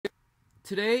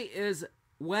Today is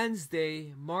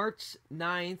Wednesday, March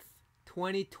 9th,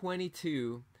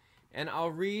 2022, and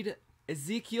I'll read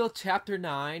Ezekiel chapter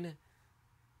 9,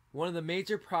 one of the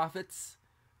major prophets,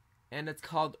 and it's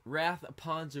called Wrath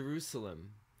Upon Jerusalem.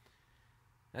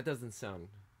 That doesn't sound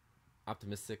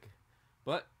optimistic,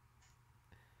 but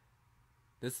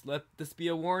let this be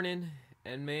a warning,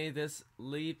 and may this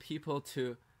lead people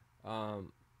to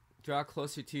draw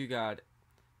closer to God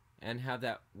and have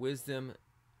that wisdom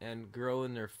and grow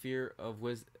in their fear of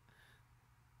wisdom.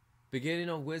 Beginning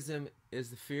of wisdom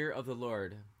is the fear of the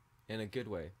Lord in a good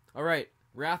way. All right,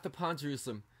 wrath upon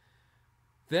Jerusalem.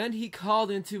 Then he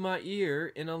called into my ear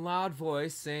in a loud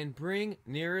voice, saying, "Bring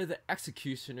nearer the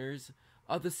executioners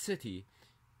of the city,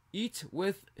 each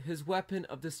with his weapon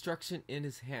of destruction in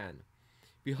his hand."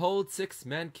 Behold, 6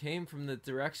 men came from the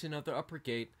direction of the upper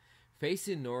gate,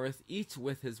 facing north, each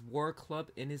with his war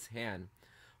club in his hand.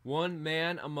 One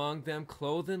man among them,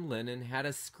 clothed in linen, had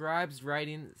a scribe's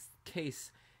writing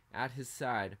case at his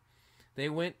side. They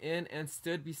went in and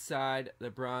stood beside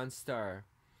the bronze star.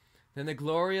 Then the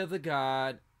glory of the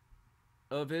God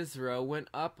of Israel went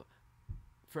up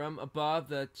from above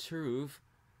the cherub,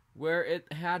 where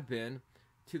it had been,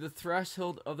 to the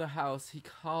threshold of the house. He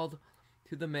called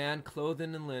to the man clothed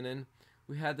in linen,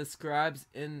 who had the scribe's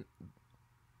in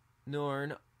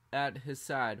Norn at his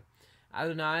side.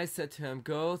 Adonai said to him,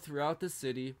 "Go throughout the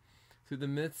city, through the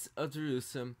midst of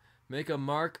Jerusalem, make a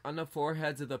mark on the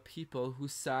foreheads of the people who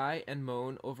sigh and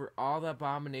moan over all the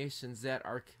abominations that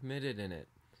are committed in it."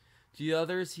 To the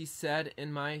others he said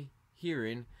in my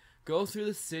hearing, "Go through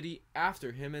the city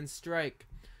after him and strike.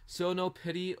 Show no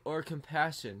pity or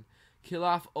compassion. Kill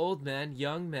off old men,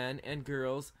 young men and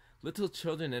girls, little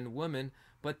children and women,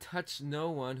 but touch no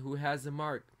one who has a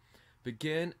mark.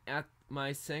 Begin at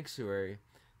my sanctuary."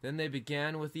 Then they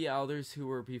began with the elders who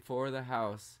were before the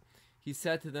house. He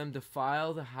said to them,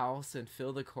 "Defile the house and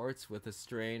fill the courts with the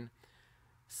slain.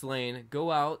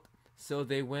 Go out." So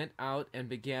they went out and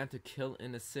began to kill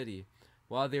in the city.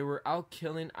 While they were out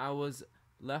killing, I was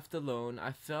left alone.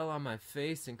 I fell on my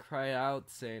face and cried out,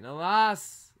 saying,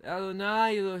 "Alas,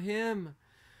 Adonai Elohim,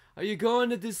 are you going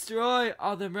to destroy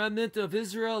all the remnant of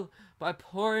Israel by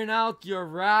pouring out your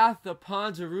wrath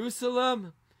upon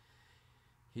Jerusalem?"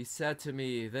 He said to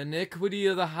me, "The iniquity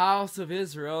of the house of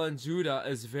Israel and Judah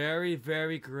is very,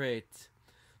 very great.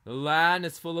 The land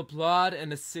is full of blood,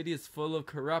 and the city is full of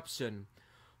corruption.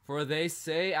 For they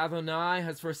say, Adonai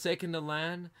has forsaken the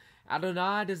land.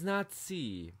 Adonai does not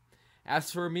see.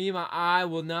 As for me, my eye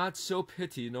will not show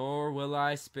pity, nor will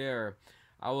I spare.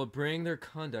 I will bring their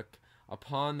conduct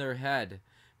upon their head.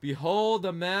 Behold,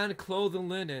 the man clothed in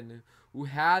linen, who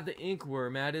had the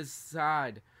inkworm at his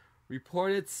side,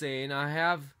 reported, saying, I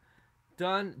have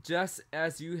done just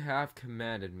as you have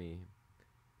commanded me."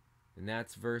 And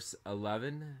that's verse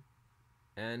 11,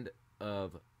 end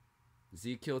of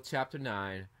Ezekiel chapter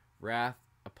 9, wrath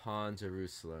upon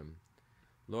Jerusalem.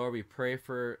 Lord, we pray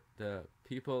for the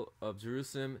people of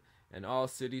Jerusalem and all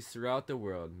cities throughout the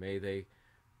world. May they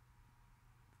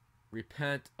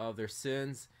repent of their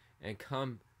sins and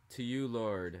come to you,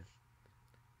 Lord.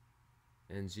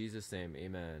 In Jesus' name,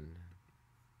 amen.